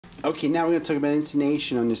Okay, now we're going to talk about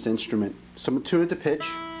intonation on this instrument. So I'm going to tune it to pitch.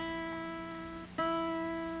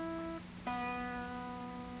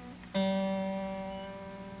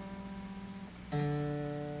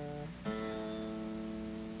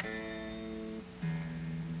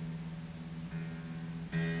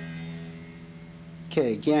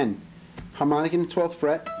 Okay, again, harmonic in the 12th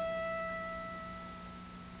fret.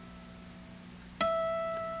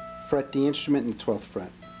 Fret the instrument in the 12th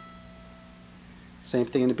fret. Same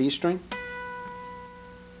thing in the B string.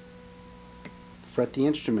 Fret the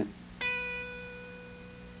instrument.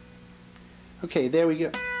 Okay, there we go.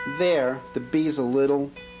 There, the B is a little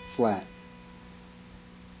flat.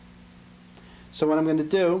 So what I'm going to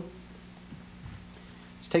do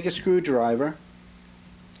is take a screwdriver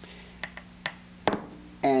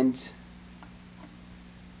and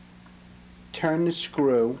turn the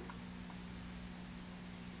screw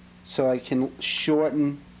so I can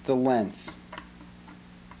shorten the length.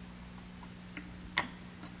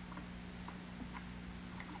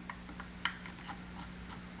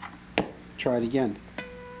 Try it again.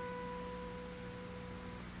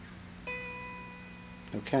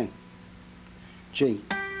 Okay. G.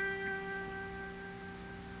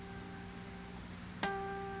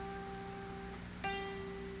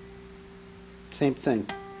 Same thing.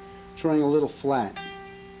 It's running a little flat.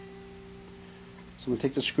 So I'm going to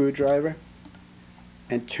take the screwdriver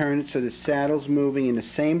and turn it so the saddle's moving in the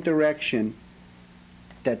same direction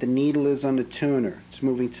that the needle is on the tuner. It's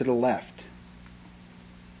moving to the left.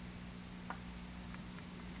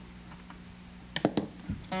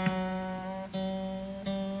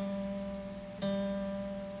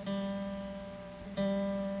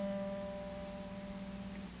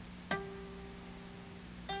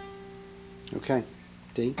 Okay,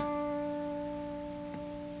 D.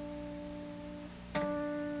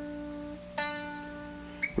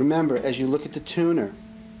 Remember, as you look at the tuner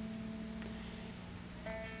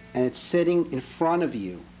and it's sitting in front of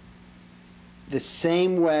you, the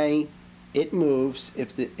same way it moves,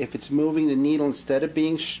 if it's moving the needle, instead of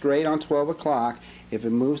being straight on 12 o'clock, if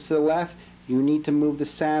it moves to the left, you need to move the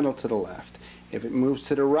saddle to the left. If it moves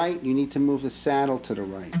to the right, you need to move the saddle to the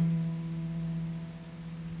right.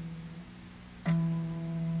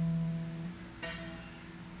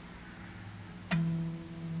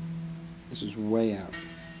 This is way out.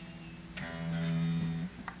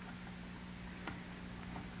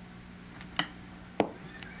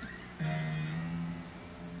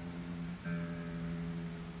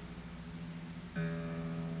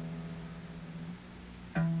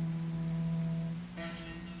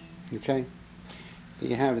 Okay, there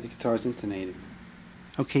you have it, the guitar's intonated.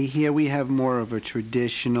 Okay, here we have more of a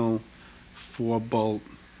traditional 4-bolt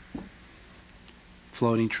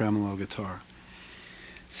floating tremolo guitar.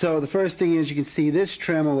 So the first thing is, you can see this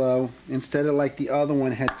tremolo, instead of like the other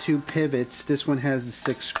one had 2 pivots, this one has the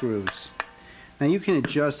 6 screws. Now you can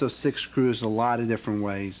adjust those 6 screws a lot of different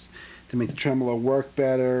ways to make the tremolo work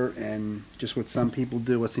better, and just what some people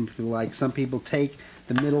do, what some people like. Some people take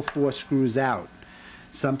the middle 4 screws out.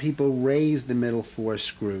 Some people raise the middle 4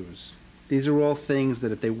 screws. These are all things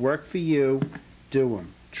that if they work for you, do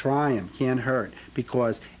them. Try them. Can't hurt.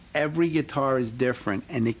 Because every guitar is different,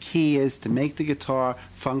 and the key is to make the guitar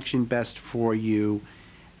function best for you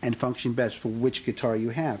and function best for which guitar you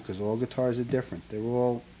have, because all guitars are different. They're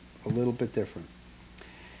all a little bit different.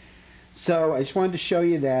 So I just wanted to show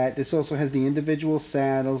you that. This also has the individual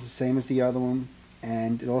saddles, the same as the other one,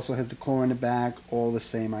 and it also has the core in the back, all the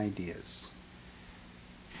same ideas.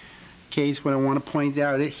 Okay, so what I want to point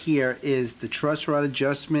out here is the truss rod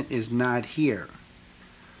adjustment is not here.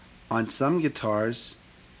 On some guitars,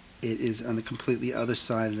 it is on the completely other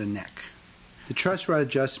side of the neck. The truss rod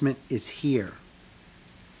adjustment is here,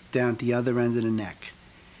 down at the other end of the neck.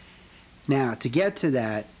 Now, to get to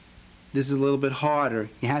that, this is a little bit harder.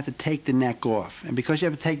 You have to take the neck off. And because you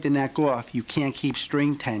have to take the neck off, you can't keep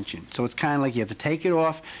string tension. So it's kind of like you have to take it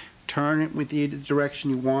off, turn it with the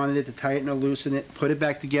direction you wanted it to tighten or loosen it, put it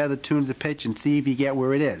back together, tune the pitch, and see if you get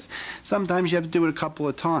where it is. Sometimes you have to do it a couple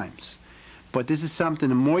of times. But this is something,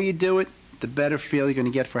 the more you do it, the better feel you're going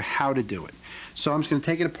to get for how to do it. So I'm just going to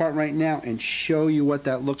take it apart right now and show you what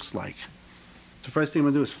that looks like. The first thing I'm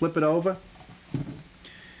going to do is flip it over.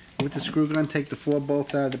 With the screw gun, take the 4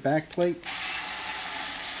 bolts out of the back plate.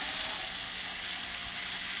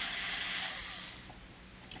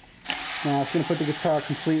 Now it's going to put the guitar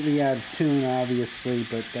completely out of tune, obviously,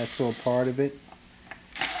 but that's all part of it.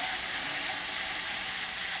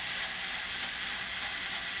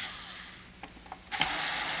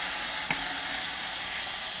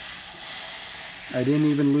 I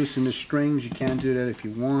didn't even loosen the strings. You can do that if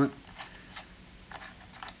you want.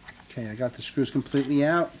 Okay, I got the screws completely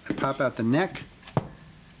out. I pop out the neck,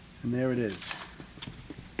 and there it is.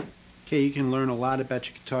 Okay, you can learn a lot about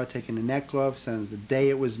your guitar taking the neck off, sounds the day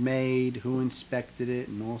it was made, who inspected it,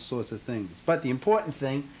 and all sorts of things. But the important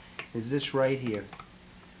thing is this right here.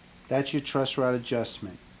 That's your truss rod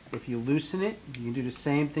adjustment. If you loosen it, you can do the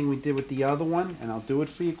same thing we did with the other one, and I'll do it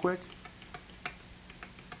for you quick.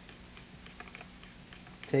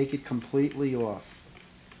 Take it completely off.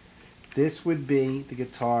 This would be the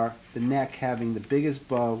guitar, the neck having the biggest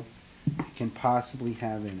bow you can possibly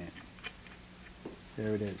have in it.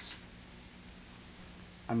 There it is.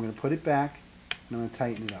 I'm going to put it back and I'm going to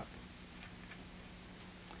tighten it up.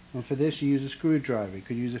 And for this you use a screwdriver. You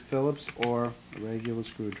could use a Phillips or a regular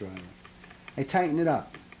screwdriver. I tighten it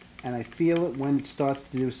up and I feel it when it starts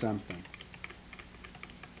to do something.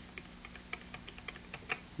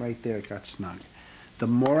 Right there it got snug. The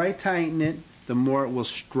more I tighten it, the more it will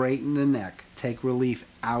straighten the neck, take relief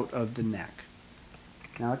out of the neck.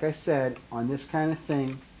 Now, like I said, on this kind of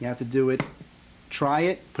thing, you have to do it, try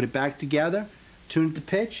it, put it back together, tune it to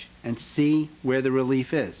pitch, and see where the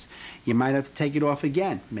relief is. You might have to take it off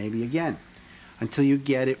again, maybe again, until you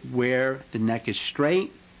get it where the neck is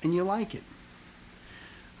straight and you like it.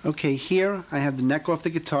 Okay, here I have the neck off the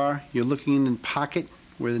guitar. You're looking in the pocket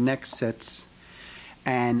where the neck sits.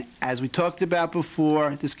 And as we talked about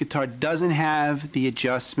before, this guitar doesn't have the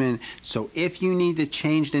adjustment, so if you need to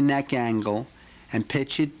change the neck angle and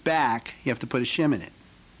pitch it back, you have to put a shim in it.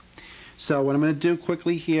 So what I'm going to do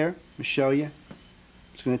quickly here, I'm going to show you.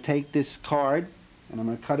 I'm just going to take this card and I'm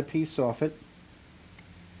going to cut a piece off it.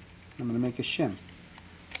 I'm going to make a shim.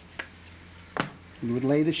 You would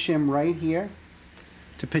lay the shim right here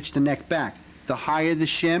to pitch the neck back. The higher the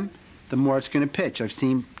shim, the more it's going to pitch. I've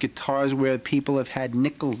seen guitars where people have had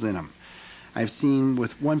nickels in them. I've seen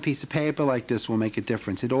with one piece of paper like this will make a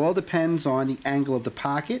difference. It all depends on the angle of the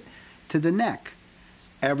pocket to the neck.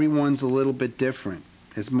 Everyone's a little bit different.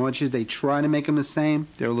 As much as they try to make them the same,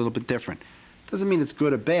 they're a little bit different. Doesn't mean it's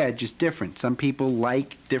good or bad, just different. Some people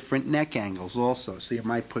like different neck angles also, so you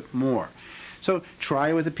might put more. So try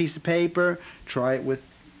it with a piece of paper, try it with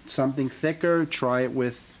something thicker, try it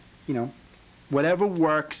with, you know, whatever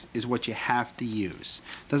works is what you have to use.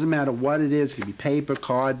 Doesn't matter what it is. It could be paper,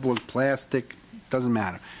 cardboard, plastic. Doesn't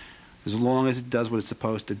matter. As long as it does what it's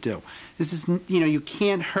supposed to do. This is, you know, you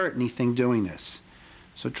can't hurt anything doing this.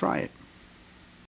 So try it.